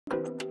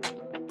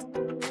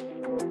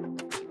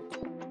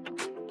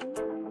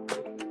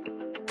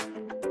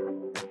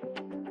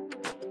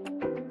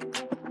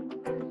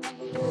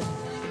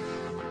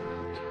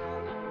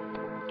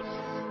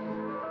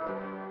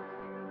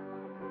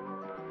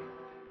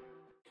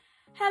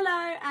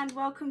Hello and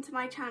welcome to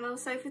my channel.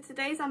 So for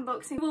today's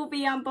unboxing, we'll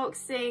be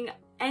unboxing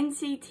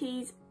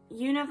NCT's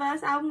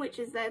Universe album, which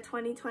is their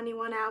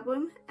 2021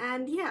 album.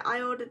 And yeah, I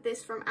ordered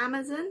this from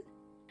Amazon.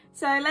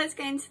 So let's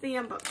get into the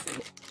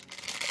unboxing.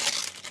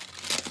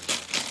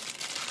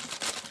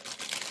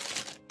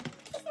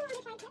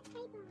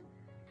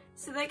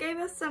 So they gave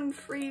us some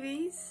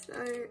freebies,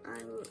 so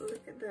I will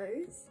look at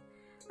those.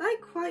 I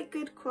like quite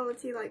good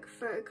quality like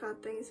photo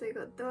card things. So we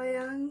got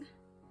Doyoung,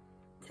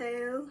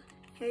 Taeil,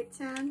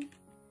 Haechan,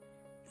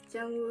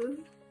 Jungwoo,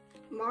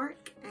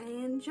 Mark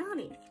and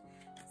Johnny.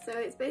 So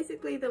it's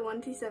basically the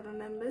 127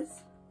 members.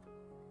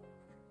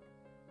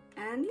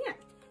 And yeah.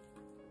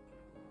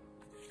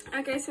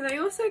 Okay, so they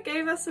also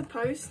gave us a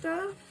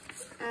poster.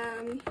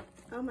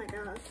 Oh my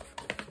god.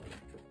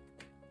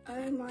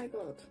 Oh my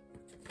god.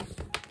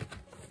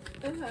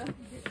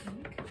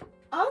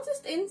 I'll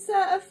just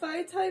insert a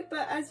photo,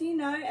 but as you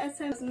know,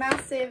 SM has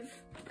massive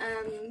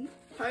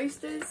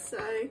posters,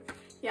 so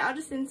yeah, I'll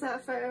just insert a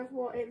photo of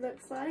what it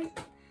looks like.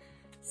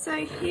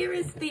 So here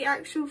is the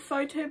actual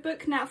photo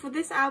book. Now for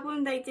this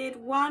album they did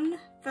one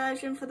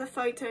version for the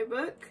photo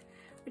book,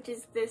 which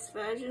is this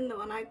version, the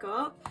one I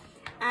got,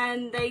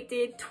 and they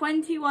did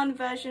 21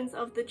 versions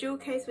of the jewel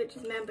case, which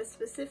is member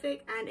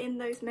specific, and in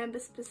those member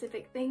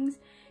specific things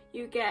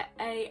you get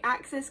a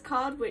access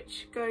card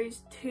which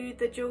goes to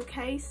the jewel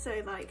case.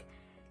 So like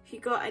if you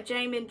got a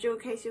Jaemin jewel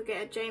case, you'll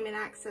get a Jaemin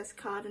access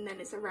card, and then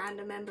it's a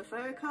random member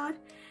photo card.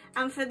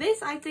 And for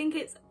this I think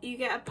it's you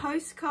get a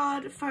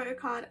postcard, a photo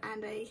card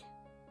and a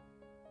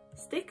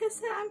sticker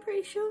set, I'm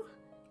pretty sure.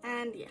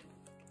 And yeah,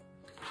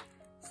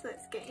 so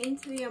let's get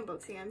into the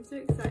unboxing. I'm so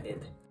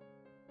excited.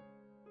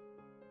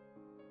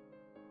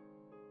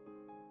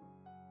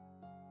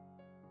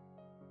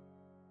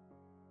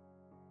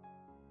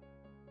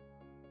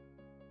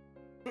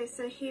 Okay,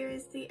 so here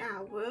is the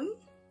album.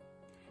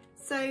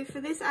 So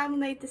for this album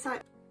they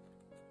decided,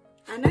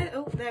 I know,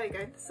 oh there we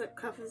go, the slip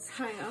cover's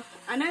coming off.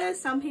 I know there's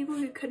some people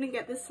who couldn't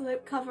get the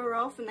slip cover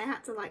off and they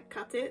had to like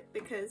cut it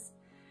because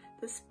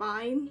the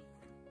spine.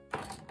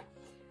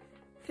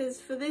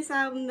 Because for this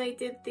album they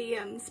did the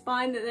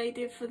spine that they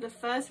did for the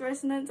first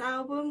Resonance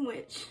album,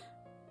 which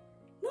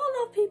not a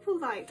lot of people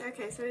liked.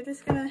 Okay, so we're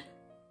just gonna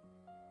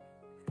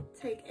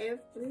take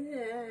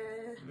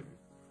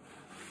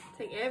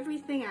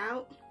everything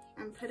out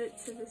and put it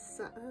to the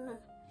side.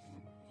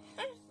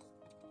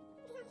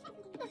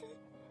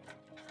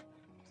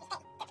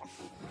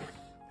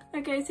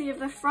 Okay, so you have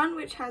the front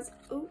which has,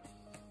 so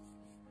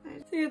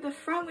you have the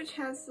front which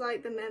has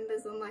like the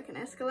members on like an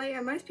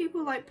escalator. Most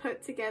people like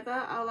put together,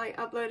 I'll like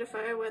upload a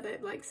photo where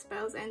it like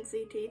spells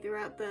NCT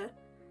throughout the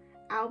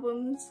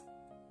albums.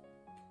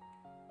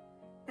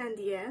 And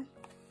yeah.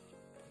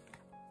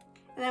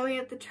 And then we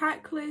have the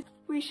track list.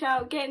 We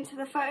shall get into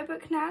the photo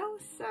book now,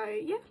 so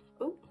yeah.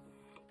 Oh.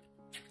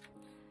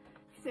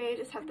 So you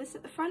just have this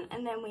at the front,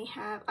 and then we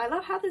have, I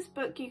love how this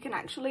book you can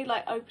actually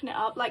like open it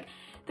up. Like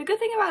the good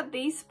thing about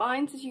these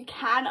spines is you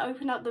can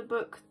open up the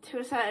book to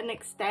a certain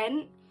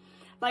extent.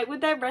 Like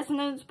with their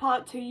Resonance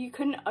Part 2 you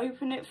couldn't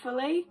open it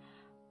fully,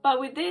 but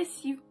with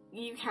this you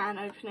can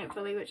open it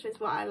fully, which is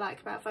what I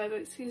like about photo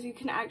books, because you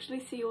can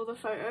actually see all the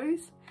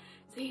photos.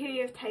 So here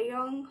you have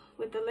Taeyong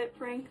with the lip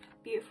ring,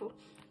 beautiful.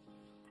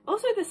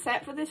 Also the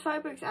set for this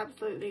photo book is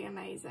absolutely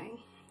amazing.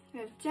 We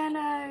have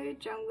Jeno,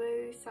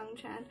 Jungwoo,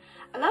 Sungchan.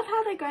 I love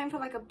how they're going for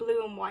like a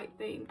blue and white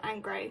theme,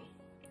 and grey,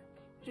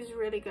 which is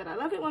really good. I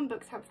love it when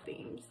books have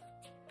themes.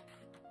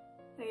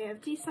 Then we have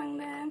Jisung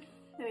there.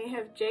 Then we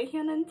have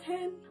Jaehyun and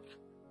 10.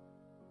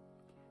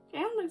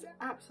 Jaehyun looks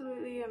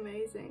absolutely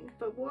amazing,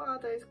 but what are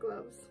those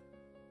gloves?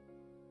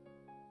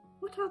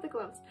 What are the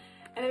gloves?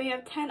 And then we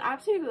have 10. I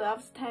absolutely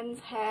love 10's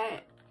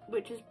hair,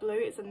 which is blue.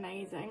 It's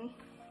amazing.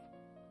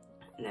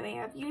 And then we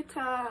have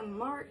Yuta and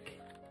Mark.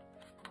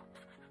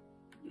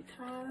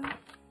 Yuta.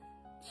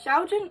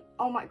 Xiaojun.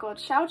 Oh my god,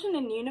 Xiaojun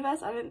in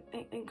Universe. I don't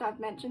think I've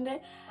mentioned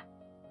it.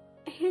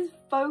 His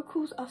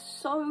vocals are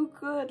so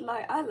good.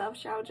 Like I love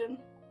Xiaojun.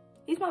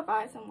 He's my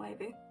bias and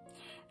wavy.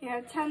 We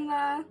have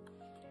Chenle,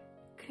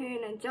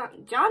 Kun and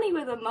Johnny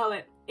with a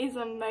mullet is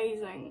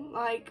amazing,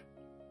 like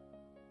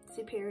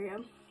superior.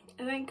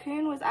 And then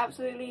Kun was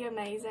absolutely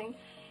amazing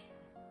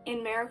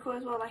in Miracle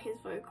as well, like his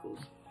vocals.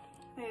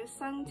 We have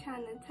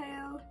Sungchan and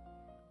Taeil.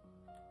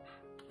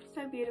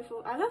 So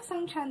beautiful. I love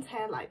Sungchan's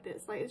hair like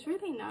this, like it's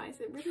really nice,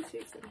 it really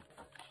suits him.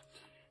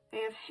 We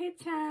have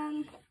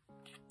Haechan,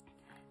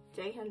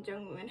 Jaehyun,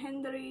 Jungwoo and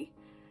Hendery.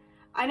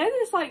 I know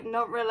this is like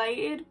not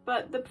related,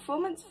 but the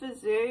performance for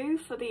Zoo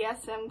for the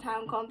SM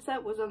Town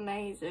concert was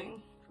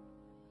amazing.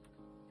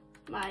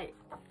 Like,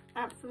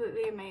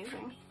 absolutely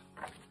amazing.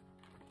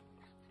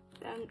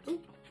 Then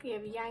we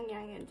have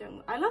YangYang and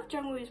Jungwoo. I love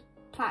Jungwoo's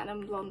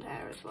platinum blonde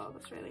hair as well,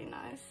 that's really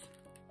nice.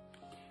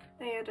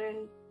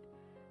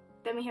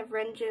 Then we have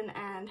Renjun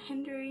and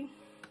Hendery.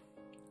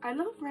 I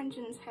love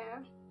Renjun's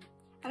hair,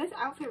 and this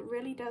outfit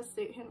really does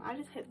suit him. I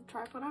just hit the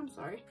tripod, I'm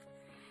sorry.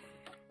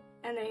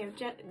 And then you have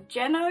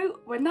Jeno.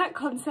 When that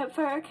concept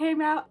photo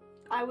came out,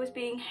 I was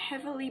being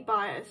heavily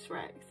biased,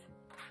 Rex.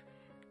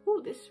 Oh,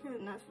 this is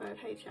really nice photo of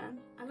Haechan.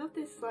 I love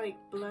this like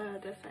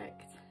blurred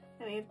effect.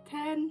 Then we have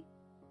 10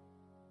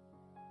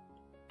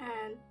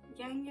 and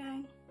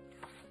YangYang.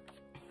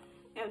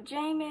 We have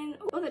Jaemin.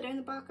 Oh, they're doing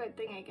the barcode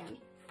thing again.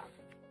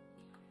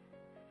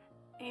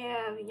 We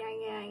have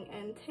YangYang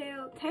and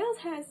Taeil. Taeil's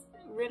hair's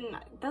written.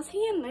 Does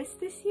he enlist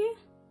this year?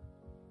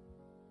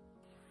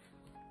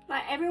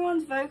 Like,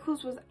 everyone's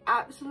vocals was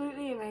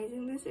absolutely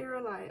amazing this era.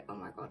 Like, oh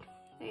my god.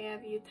 They have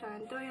Yuta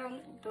and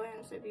Doyoung.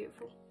 Doyoung's so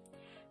beautiful.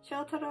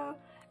 Shotaro.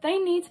 They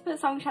need to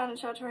put Sungchan and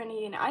Shotaro in a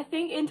unit. I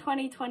think in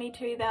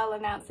 2022 they'll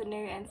announce a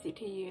new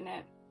NCT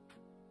unit,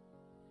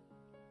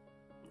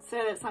 so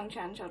that Sungchan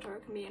and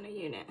Shotaro can be in a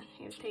unit.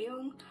 Here's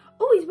Taeyong.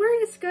 Oh, he's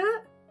wearing a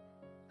skirt!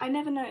 I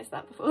never noticed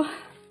that before.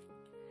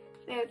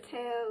 They have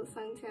Taeil,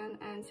 Sungchan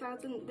and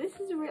Xiaojun. This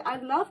is a real... I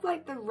love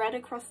like the red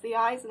across the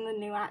eyes and the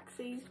new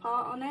axes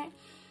part on it.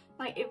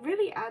 Like, it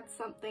really adds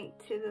something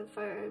to the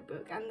photo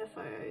book and the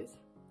photos.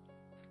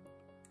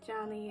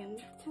 Johnny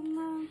and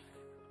Chenle.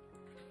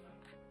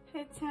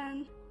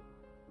 Haechan.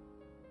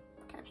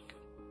 Okay.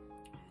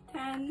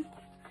 10.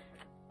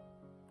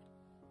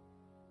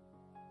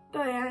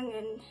 Doyoung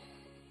and...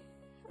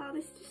 Oh,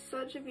 this is just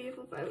such a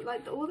beautiful photo.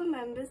 Like, all the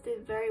members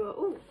did very well.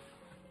 Ooh.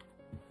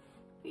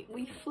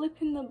 We flip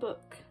in the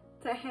book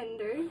to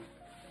Hendery.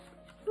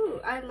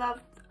 Ooh,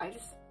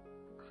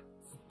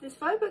 this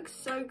photo book's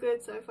so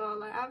good so far.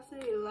 Like,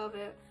 absolutely love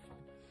it.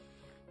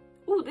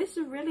 Ooh, this is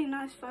a really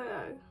nice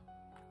photo.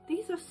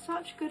 These are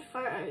such good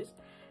photos.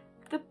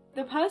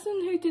 The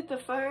person who did the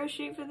photo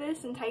shoot for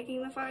this and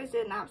taking the photos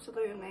did an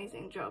absolute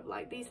amazing job.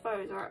 Like, these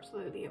photos are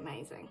absolutely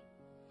amazing.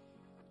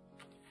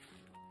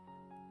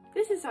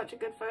 This is such a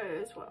good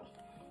photo as well.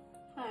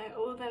 Like,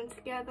 all of them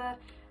together.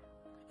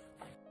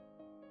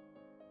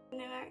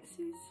 New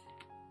axes.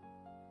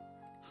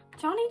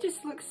 Johnny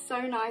just looks so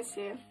nice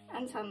here.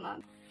 And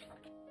Chenle.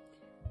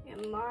 Yeah,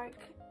 Mark.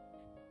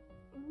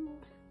 Ooh,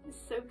 it's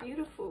so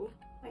beautiful.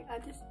 Like, I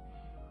just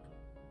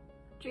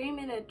dream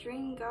in a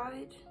dream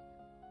guide.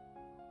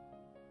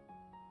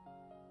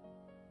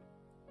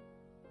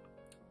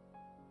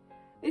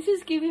 This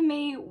is giving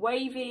me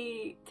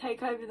wavy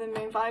Take Over the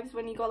Moon vibes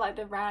when you got like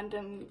the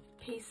random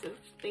piece of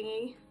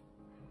thingy.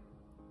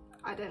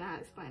 I don't know how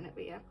to explain it,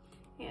 but yeah.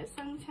 Yeah,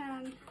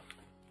 Sungchan.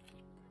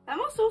 That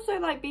must also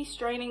like be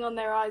straining on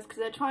their eyes because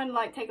they're trying to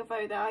like take a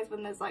photo of their eyes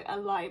when there's like a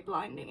light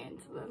blinding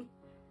into them.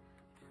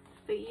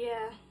 But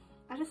yeah,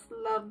 I just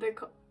love the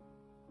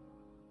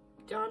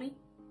Johnny.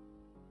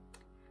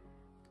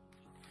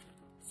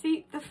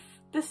 See,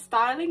 the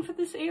styling for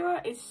this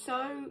era is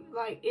so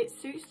like, it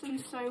suits them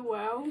so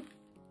well.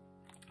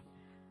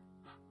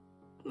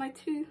 My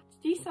two,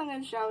 Jisung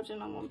and Xiaojun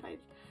on one page.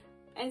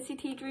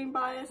 NCTDREAM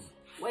bias,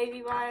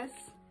 wavy bias,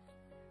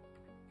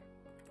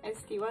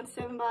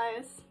 NCT17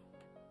 bias,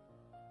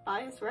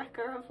 bias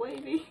wrecker of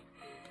wavy.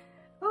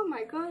 Oh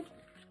my god,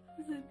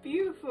 this is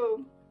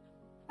beautiful.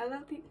 I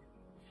love these.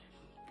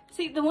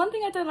 See, the one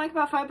thing I don't like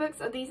about photo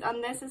books are these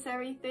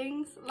unnecessary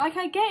things. Like,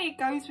 I get it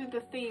goes with the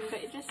theme,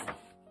 but it just,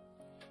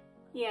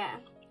 yeah.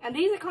 And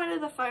these are kind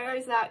of the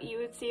photos that you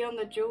would see on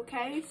the jewel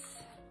case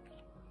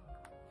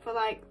for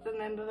like the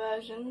member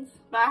versions,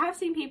 but I have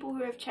seen people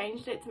who have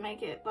changed it to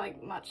make it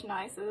like much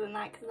nicer than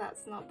that, because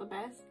that's not the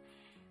best.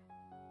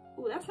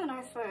 Oh, that's a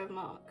nice photo of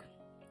Mark.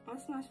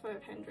 That's a nice photo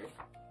of Hendery.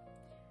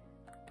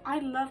 I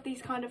love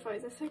these kind of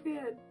photos, they're so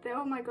good.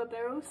 Oh my god,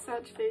 they're all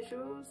such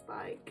visuals.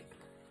 Like,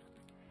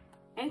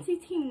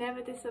 NCT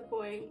never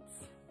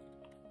disappoints.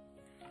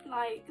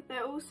 Like,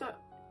 they're all so...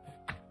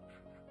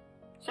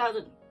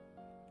 Xiaojun.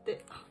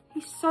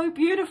 He's so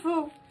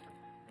beautiful.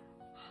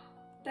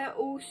 They're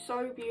all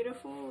so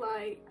beautiful,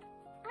 like,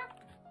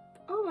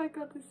 oh my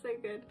god, this is so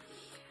good.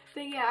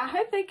 But yeah, I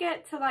hope they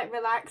get to like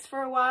relax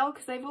for a while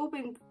because they've all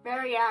been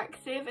very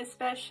active,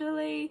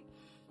 especially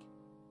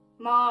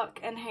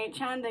Mark and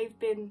Haechan.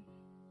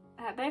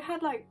 They've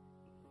had like,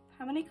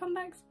 how many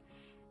comebacks?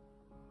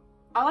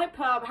 I like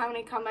put up how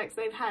many comebacks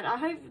they've had. I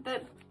hope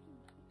that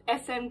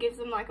SM gives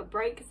them like a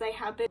break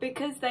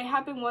because they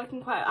have been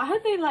working quite. I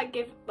hope they like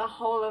give the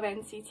whole of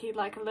NCT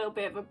like a little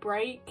bit of a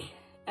break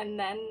and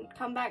then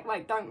come back.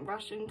 Like, don't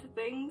rush into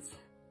things.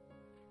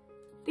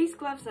 These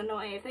gloves are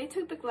naughty. If they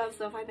took the gloves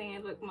off, I think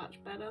it'd look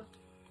much better.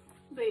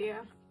 But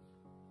yeah.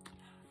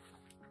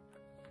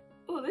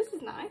 Oh, this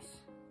is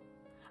nice.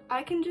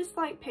 I can just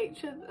like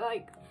picture,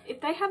 like,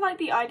 if they have like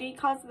the ID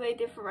cards that they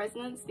did for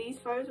Resonance, these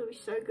photos will be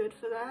so good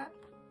for that.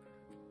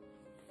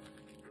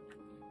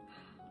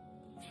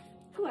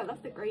 Oh, I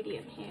love the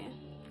gradient here.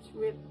 It's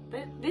really,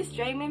 this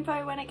Jaemin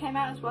photo when it came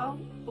out as well.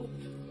 Ooh.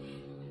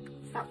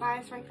 That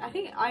bias rank, I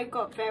think I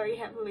got very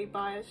heavily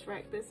bias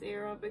ranked this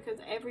era because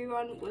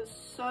everyone was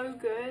so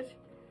good.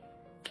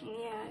 And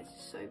yeah, it's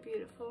just so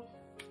beautiful.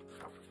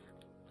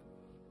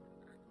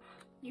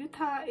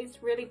 Yuta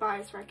is really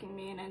bias wrecking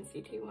me in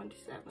NCT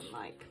 127.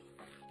 Like,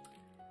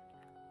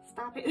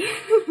 stop it.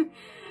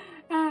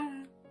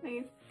 And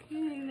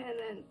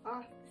then,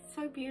 oh, it's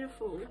so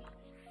beautiful.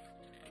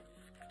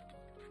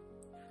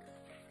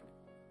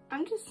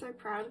 I'm just so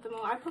proud of them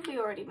all. I probably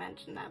already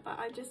mentioned that, but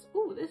I just,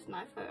 ooh, this is a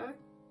nice photo.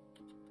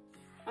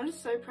 I'm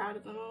just so proud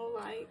of them all,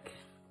 like.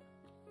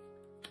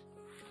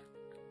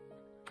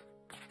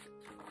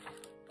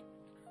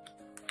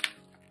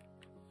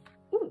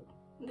 Ooh,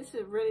 this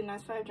is a really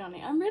nice photo,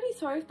 Johnny. I'm really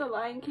sorry if the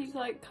line keeps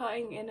like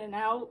cutting in and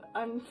out.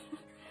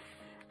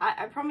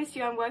 I promise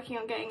you I'm working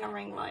on getting a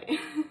ring light.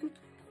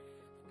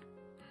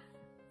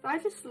 But I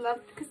just love,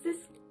 because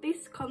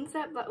this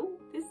concept, like, oh,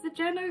 this is the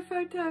Jeno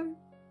photo.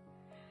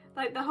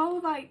 Like, the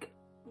whole, like,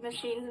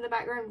 machines in the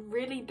background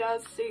really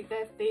does suit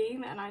their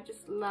theme, and I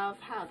just love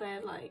how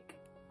they're, like...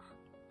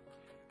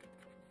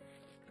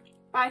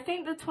 But I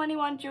think the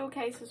 21 jewel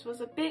cases was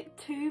a bit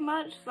too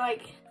much.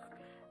 Like,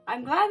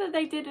 I'm glad that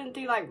they didn't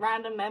do, like,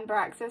 random member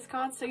access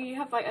cards, so you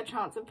have, like, a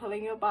chance of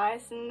pulling your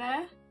bias in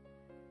there.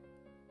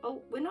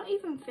 Oh, we're not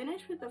even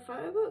finished with the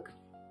photo book.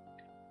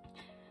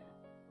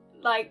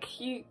 Like,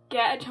 you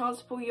get a chance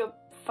to pull your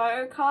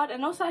photo card,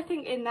 and also I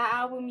think in that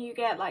album you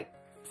get like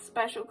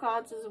special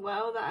cards as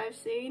well that I've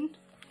seen.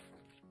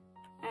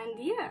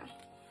 And yeah,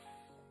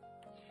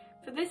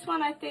 for this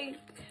one I think,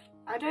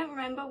 I don't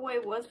remember what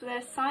it was, but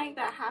there's something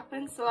that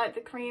happened, so like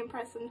the Korean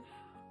press and,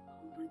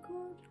 oh my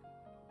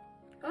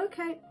god,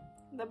 okay,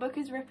 the book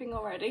is ripping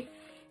already.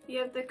 You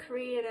have the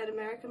Korean and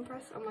American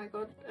press, oh my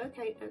god,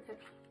 okay.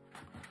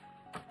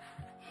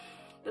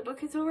 The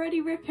book is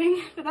already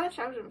ripping, but that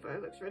Xiaojun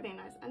photo looks really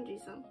nice, and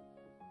Jisung.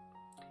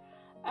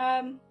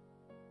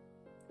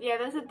 Yeah,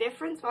 there's a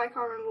difference, but I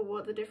can't remember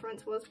what the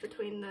difference was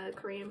between the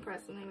Korean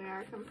press and the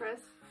American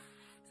press.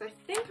 So I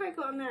think I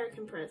got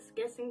American press,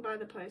 guessing by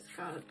the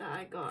postcard that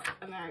I got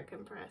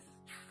American press.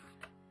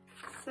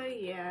 So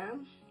yeah,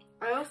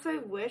 I also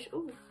wish,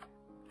 ooh,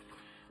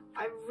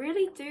 I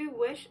really do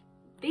wish,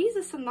 these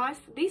are some nice,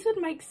 these would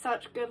make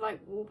such good like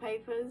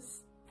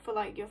wallpapers for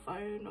like your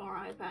phone or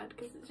iPad,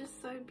 because it's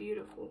just so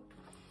beautiful.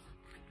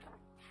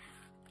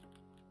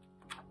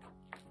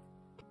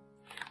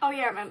 Oh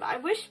yeah, remember, I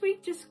wish we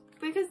just,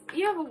 because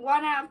you have a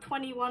 1 out of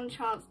 21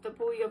 chance to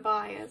pull your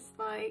bias,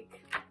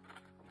 like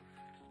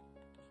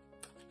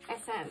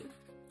SM.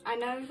 I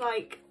know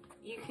like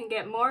you can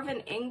get more of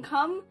an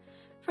income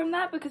from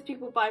that because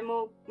people buy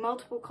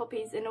multiple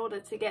copies in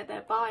order to get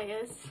their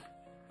bias,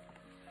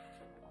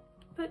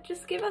 but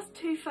just give us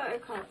 2 photo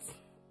cards.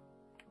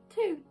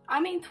 2. I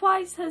mean,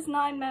 Twice has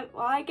 9 well,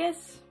 I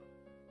guess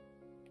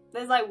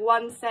there's like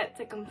 1 set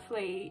to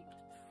complete,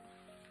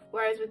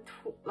 whereas with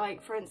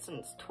like for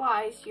instance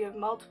Twice you have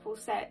multiple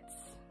sets,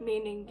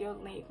 meaning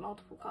you'll need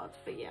multiple cards.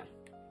 But yeah,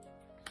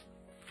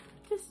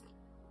 just,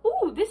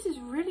 oh, this is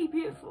really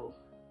beautiful.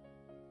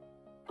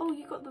 Oh,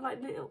 you got the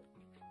like little,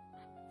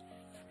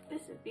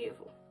 this is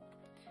beautiful.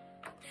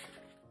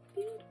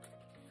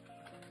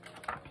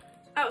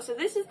 Oh, so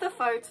this is the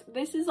photo,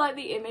 this is like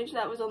the image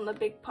that was on the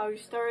big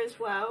poster as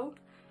well.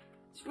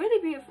 It's really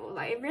beautiful,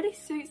 like it really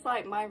suits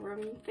like my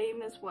room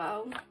theme as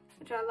well,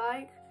 which I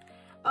like.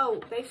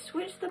 Oh, they've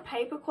switched the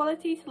paper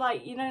quality to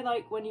like, you know,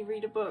 like when you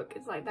read a book,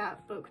 it's like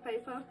that book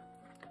paper.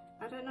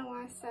 I don't know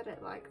why I said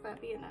it like that,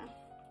 but you know.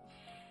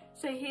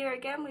 So here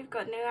again we've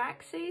got new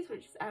axes,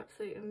 which is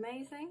absolutely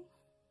amazing.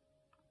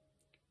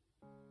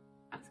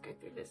 Let's go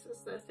through this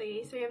as the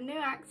thingy. So you have new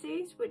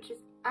axes, which is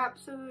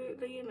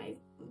absolutely amazing.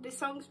 This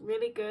song's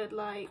really good,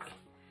 like,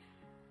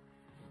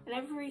 and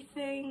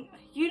everything.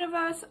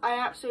 Universe, I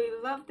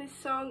absolutely love this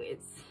song.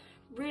 It's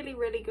really,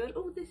 really good.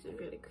 Oh, this is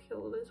really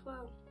cool as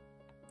well.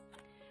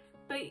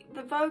 But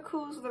the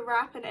vocals, the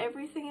rap, and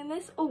everything in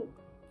this. Oh,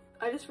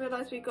 I just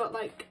realised we got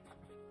like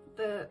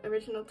the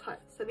original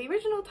title. So the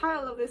original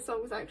title of this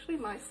song is actually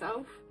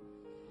Myself.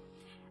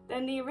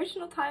 Then the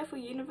original title for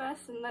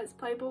Universe and Let's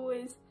Play Ball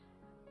is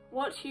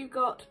What You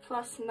Got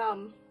plus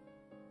Numb.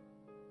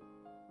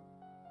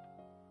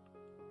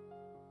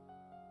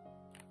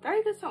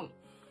 Very good song.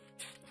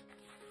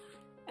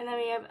 And then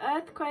we have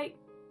Earthquake,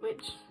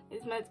 which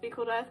is meant to be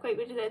called Earthquake,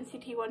 which is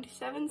NCT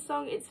 127's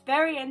song. It's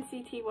very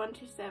NCT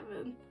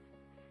 127.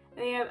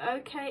 And you have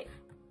OK.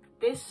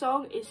 This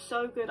song is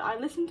so good. I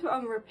listen to it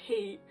on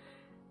repeat.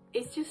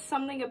 It's just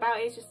something about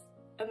it is just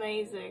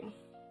amazing.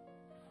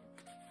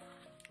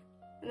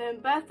 And then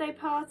Birthday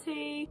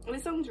Party.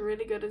 This song's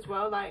really good as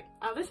well. Like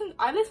I listened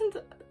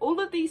to all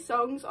of these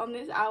songs on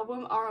this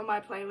album are on my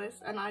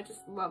playlist, and I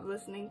just love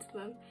listening to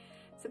them.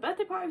 So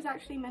Birthday Party was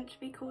actually meant to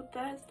be called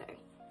Thursday.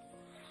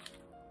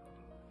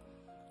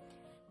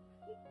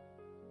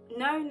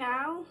 Know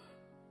Now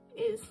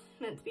is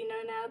meant to be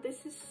Know Now.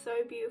 This is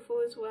so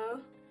beautiful as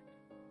well.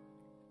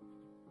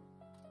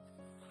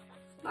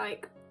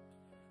 Like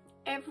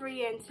every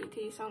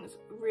NCT song is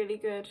really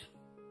good.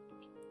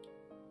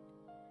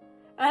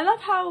 And I love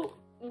how,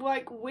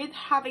 like, with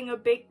having a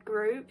big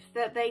group,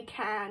 that they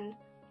can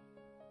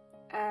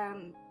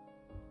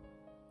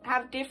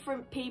have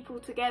different people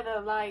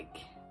together. Like,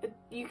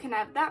 you can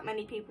have that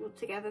many people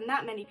together and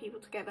that many people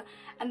together,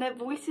 and their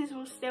voices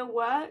will still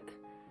work.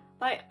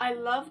 Like, I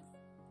love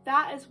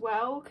that as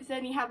well, because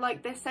then you have,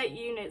 like, their set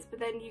units, but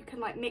then you can,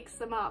 like, mix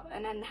them up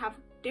and then have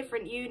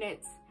different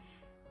units,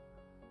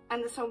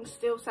 and the songs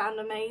still sound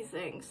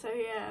amazing. So,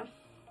 yeah.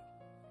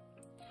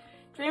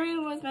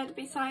 Dreaming was meant to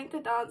be something to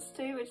dance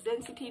to, which is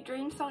NCT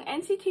Dream song.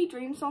 NCT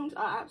Dream songs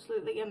are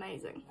absolutely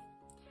amazing.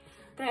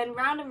 Then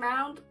Round and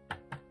Round.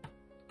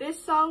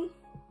 This song,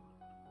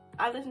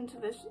 I listen to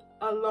this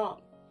a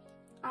lot.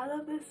 I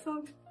love this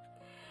song.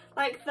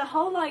 Like the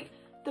whole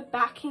the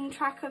backing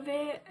track of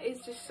it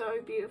is just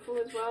so beautiful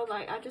as well.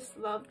 Like I just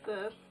love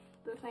the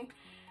thing.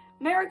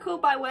 Miracle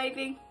by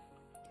Wavy.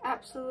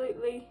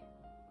 Absolutely.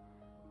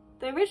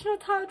 The original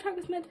title track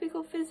was meant to be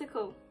called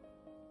Physical.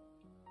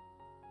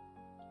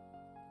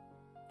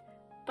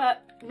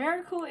 But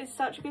Miracle is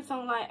such a good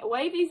song. Like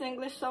Wavy's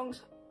English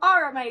songs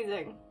are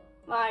amazing.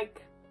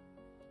 Like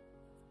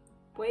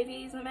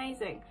Wavy is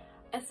amazing.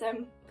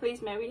 SM,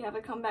 please may we have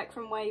a comeback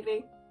from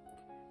Wavy.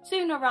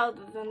 Sooner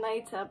rather than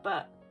later,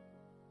 but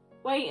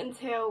wait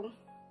until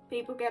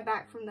people get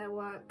back from their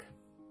work.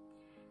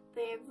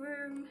 They have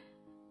Room.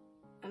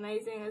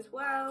 Amazing as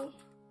well.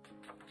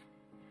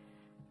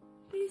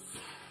 This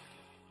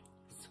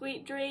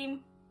Sweet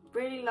Dream.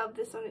 Really love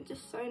this song. It's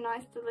just so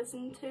nice to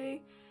listen to.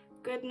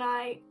 Good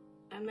Night.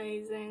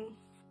 Amazing.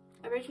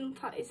 Original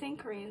title is in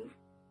Korean.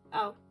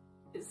 Oh,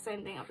 it's the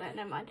same thing up there.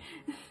 Never mind.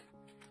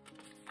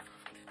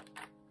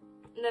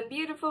 And then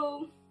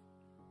Beautiful.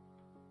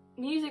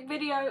 Music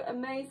video,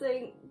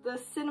 amazing. The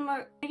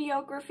cinema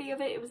videography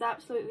of it, it was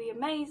absolutely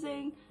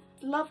amazing.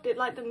 Loved it,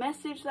 like the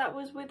message that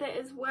was with it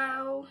as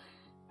well.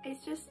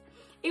 It's just,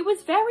 it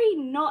was very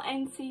not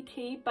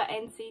NCT, but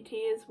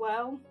NCT as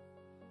well.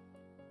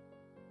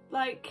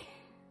 Like,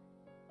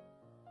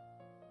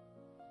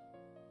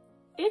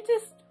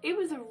 it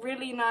was a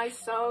really nice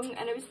song,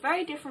 and it was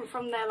very different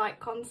from their like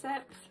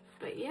concept,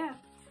 but yeah.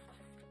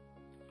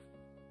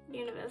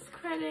 Universe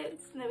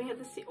credits, and then we have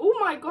the CD. Oh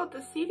my god,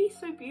 the CD is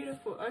so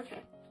beautiful. Okay.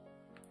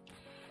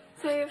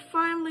 So we've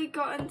finally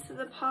gotten to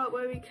the part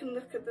where we can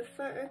look at the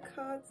photo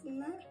cards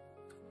and that.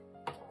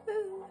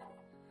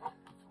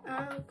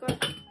 Oh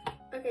god.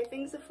 Okay,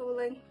 things are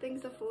falling.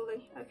 Things are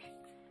falling. Okay.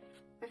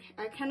 Okay,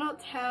 I cannot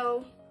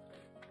tell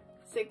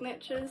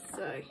signatures,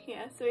 so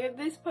yeah. So we have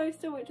this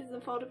poster, which is the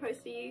folder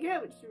poster you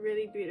get, which is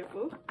really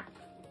beautiful.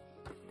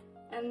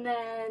 And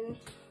then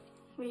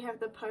we have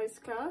the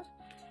postcard.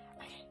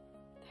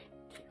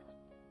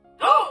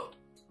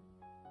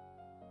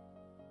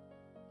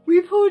 We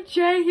pulled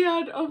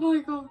Jaehyun! Oh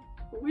my god.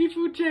 We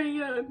pulled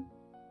Jaehyun.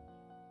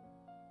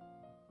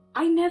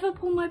 I never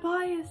pull my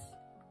bias.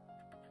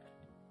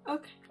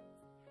 Okay.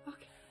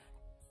 Okay.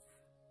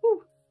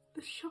 Ooh,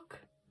 the shock.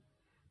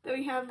 Then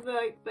we have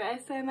the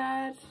SM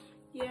ad.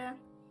 Yeah.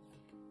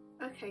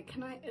 Okay,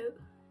 can I...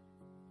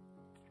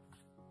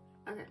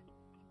 Okay.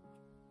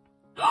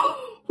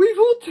 We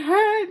pulled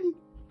 10!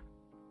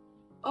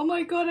 Oh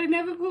my god, I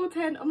never pulled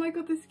 10. Oh my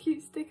god, this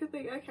cute sticker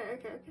thing. Okay,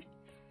 okay, okay.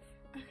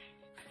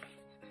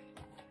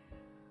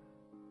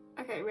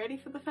 Okay, ready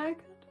for the photo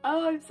card?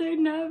 Oh, I'm so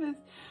nervous.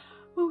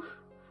 Ooh,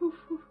 ooh,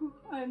 ooh, ooh.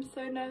 I'm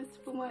so nervous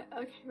for my...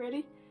 Okay,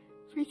 ready?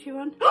 3, 2,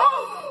 1.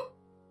 Oh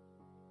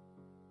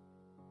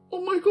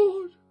my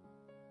god!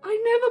 I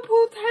never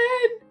pulled 10!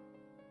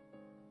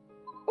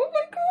 Oh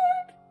my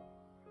god!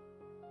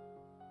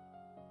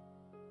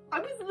 I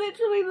was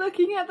literally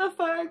looking at the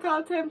photo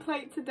card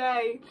template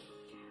today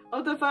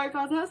of the photo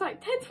cards, and I was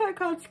like, 10 photo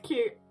cards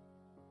cute.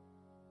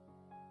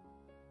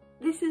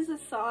 This is a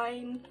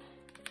sign.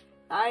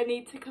 I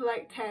need to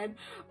collect 10.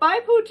 But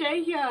I pulled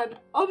Jaehyun.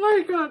 Oh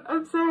my god,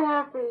 I'm so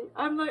happy.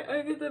 I'm like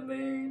over the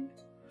moon.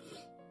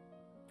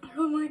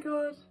 Oh my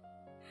god.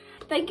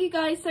 Thank you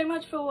guys so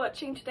much for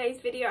watching today's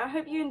video. I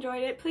hope you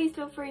enjoyed it. Please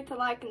feel free to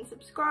like and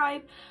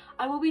subscribe.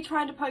 I will be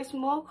trying to post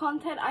more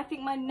content. I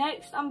think my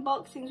next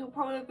unboxings will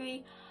probably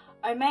be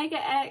Omega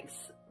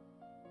X,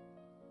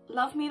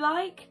 Love Me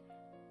Like,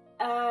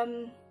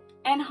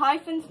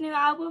 N-Hyphen's new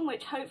album,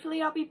 which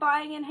hopefully I'll be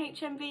buying in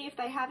HMV if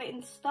they have it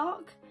in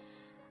stock.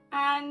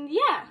 And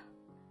yeah,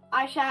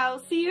 I shall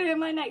see you in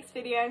my next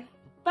video.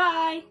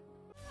 Bye!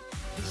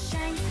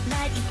 Shine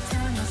like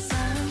eternal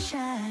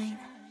sunshine.